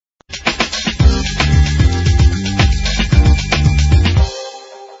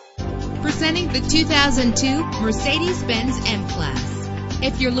The 2002 Mercedes-Benz M-Class.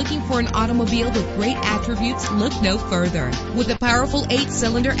 If you're looking for an automobile with great attributes, look no further. With a powerful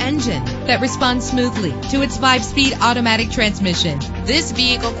 8-cylinder engine that responds smoothly to its 5-speed automatic transmission, this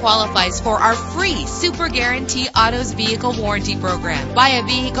vehicle qualifies for our free Super Guarantee Autos Vehicle Warranty Program. Buy a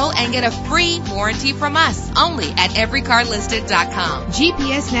vehicle and get a free warranty from us only at everycarlisted.com.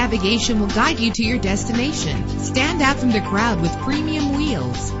 GPS navigation will guide you to your destination. Stand out from the crowd with premium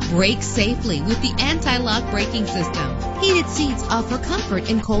wheels. Brake safely with the anti-lock braking system. Heated seats offer comfort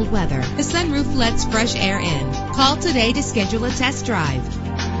in cold weather. The sunroof lets fresh air in. Call today to schedule a test drive.